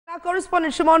Our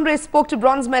correspondent Shimon Ray spoke to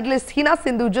bronze medalist Heena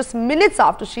Sidhu just minutes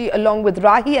after she, along with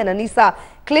Rahi and Anisa,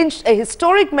 clinched a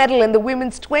historic medal in the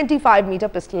women's 25-meter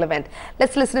pistol event.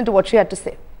 Let's listen to what she had to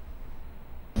say.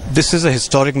 This is a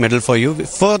historic medal for you.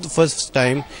 For the first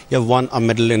time, you have won a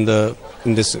medal in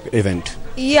this event.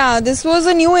 Yeah, this was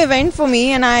a new event for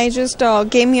me, and I just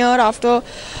came here after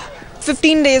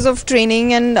 15 days of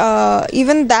training, and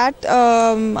even that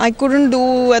I couldn't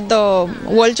do at the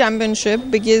World Championship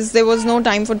because there was no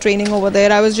time for training over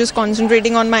there. I was just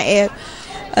concentrating on my air.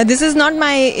 This is not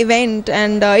my event,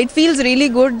 and it feels really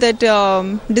good that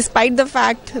despite the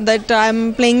fact that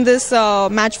I'm playing this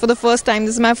match for the first time,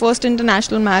 this is my first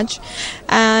international match,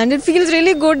 and it feels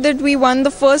really good that we won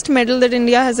the first medal that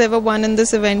India has ever won in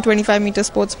this event, 25-meter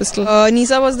sports pistol.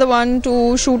 Anisa was the one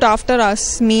to shoot after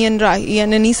us, me and Rahi,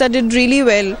 and Anisa did really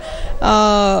well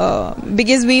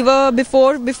because we were,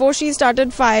 before she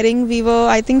started firing, we were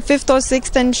I think 5th or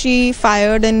 6th, and she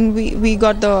fired and we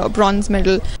got the bronze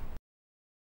medal.